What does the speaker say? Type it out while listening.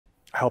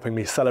helping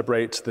me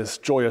celebrate this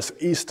joyous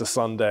Easter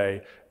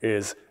Sunday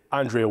is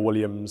Andrea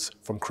Williams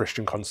from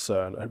Christian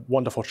Concern, a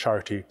wonderful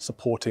charity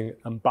supporting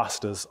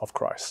ambassadors of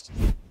Christ.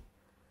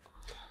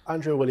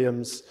 Andrea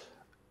Williams,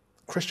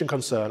 Christian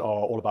Concern are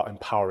all about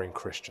empowering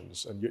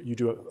Christians, and you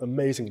do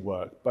amazing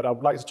work, but I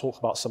would like to talk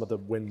about some of the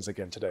wins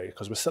again today,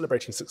 because we're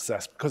celebrating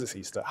success because it's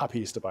Easter. Happy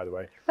Easter, by the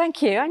way.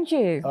 Thank you, and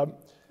you.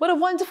 What a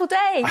wonderful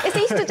day. It's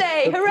Easter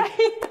Day, hooray!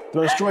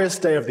 The most joyous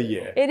day of the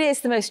year. It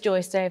is the most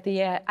joyous day of the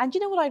year. And you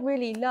know what I'd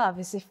really love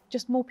is if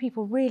just more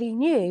people really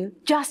knew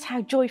just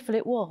how joyful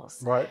it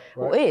was. Right.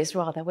 Or is,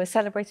 rather. We're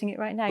celebrating it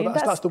right now. Well,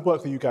 that's the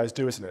work that you guys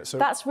do, isn't it? So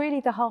that's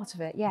really the heart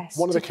of it, yes.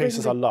 One of the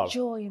cases I love.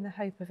 Joy and the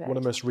hope of it. One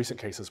of the most recent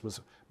cases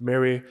was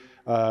Mary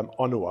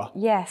Onouoha.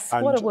 Yes,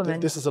 and what a woman.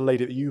 This is a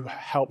lady that you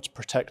helped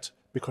protect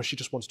because she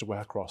just wanted to wear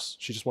her cross.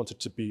 She just wanted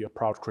to be a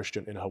proud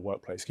Christian in her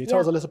workplace. Can you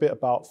tell us a little bit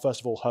about, first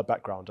of all, her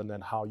background and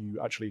then how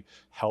you actually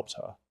helped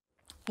her?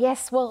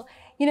 Yes, well,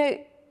 you know,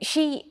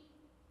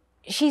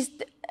 she's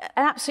an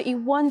absolutely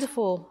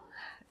wonderful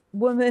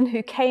woman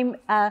who came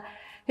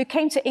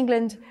to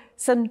England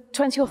some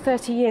 20 or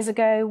 30 years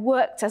ago,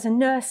 worked as a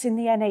nurse in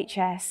the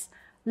NHS,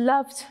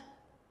 loved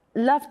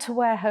to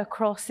wear her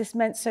cross. This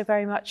meant so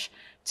very much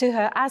to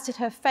her, as did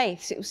her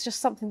faith. It was just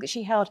something that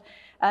she held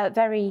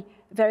very,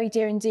 very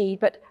dear indeed,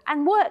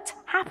 and worked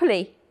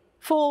happily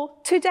for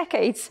 2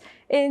 decades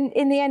in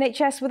the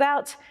NHS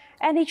without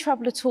any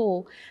trouble at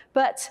all.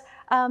 But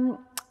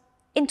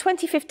in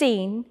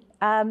 2015,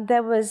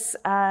 there was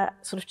a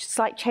sort of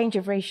slight change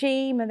of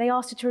regime, and they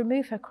asked her to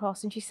remove her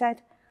cross, and she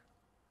said,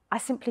 "I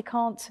simply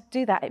can't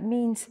do that. It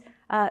means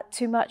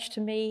too much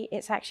to me.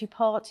 It's actually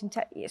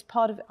it's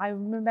part of, I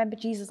remember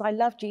Jesus, I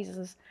love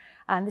Jesus,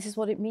 and this is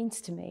what it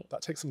means to me."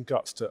 That takes some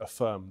guts to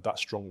affirm that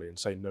strongly and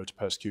say no to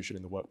persecution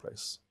in the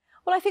workplace.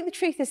 Well, I think the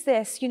truth is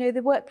this, you know,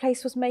 the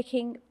workplace was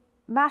making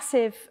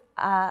massive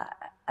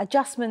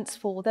adjustments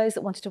for those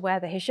that wanted to wear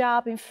the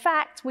hijab. In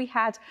fact, we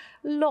had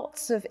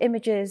lots of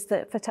images,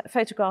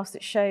 photographs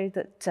that showed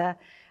that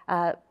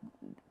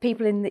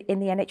people in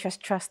the NHS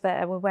trust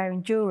there were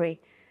wearing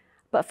jewellery.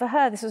 But for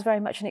her, this was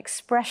very much an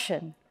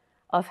expression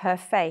of her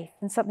faith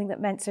and something that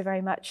meant so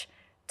very much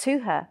to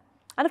her.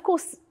 And of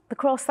course, the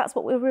cross, that's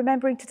what we're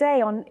remembering today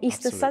on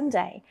Easter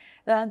Sunday.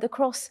 The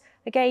cross,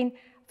 again,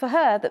 for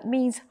her, that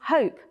means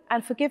hope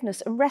and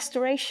forgiveness and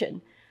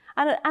restoration.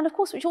 And of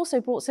course, which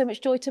also brought so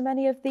much joy to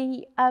many of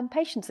the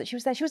patients that she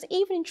was there. She was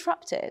even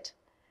interrupted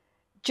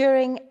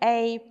during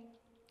an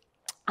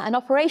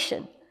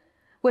operation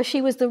where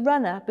she was the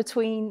runner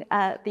between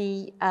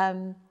the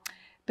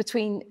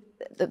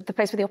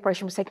place where the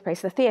operation was taking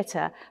place, the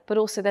theatre, but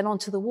also then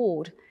onto the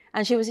ward.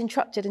 And she was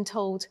interrupted and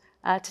told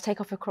to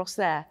take off her cross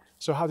there.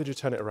 So how did you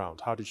turn it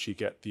around? How did she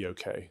get the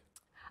okay?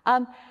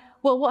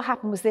 Well, what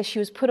happened was this: she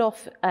was put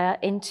off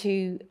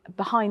into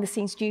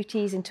behind-the-scenes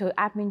duties, into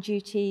admin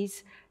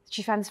duties.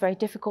 She found this very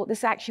difficult.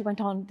 This actually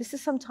went on. This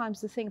is sometimes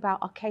the thing about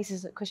our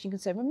cases at Christian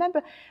Concern.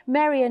 Remember,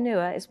 Mary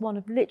Onouoha is one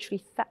of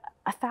literally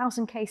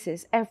 1,000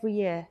 cases every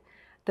year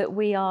that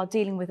we are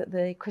dealing with at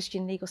the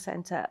Christian Legal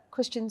Centre.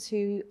 Christians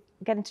who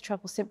get into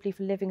trouble simply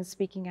for living and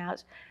speaking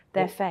out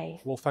their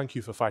faith. Well, thank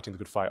you for fighting the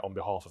good fight on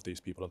behalf of these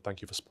people, and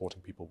thank you for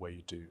supporting people where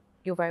you do.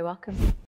 You're very welcome.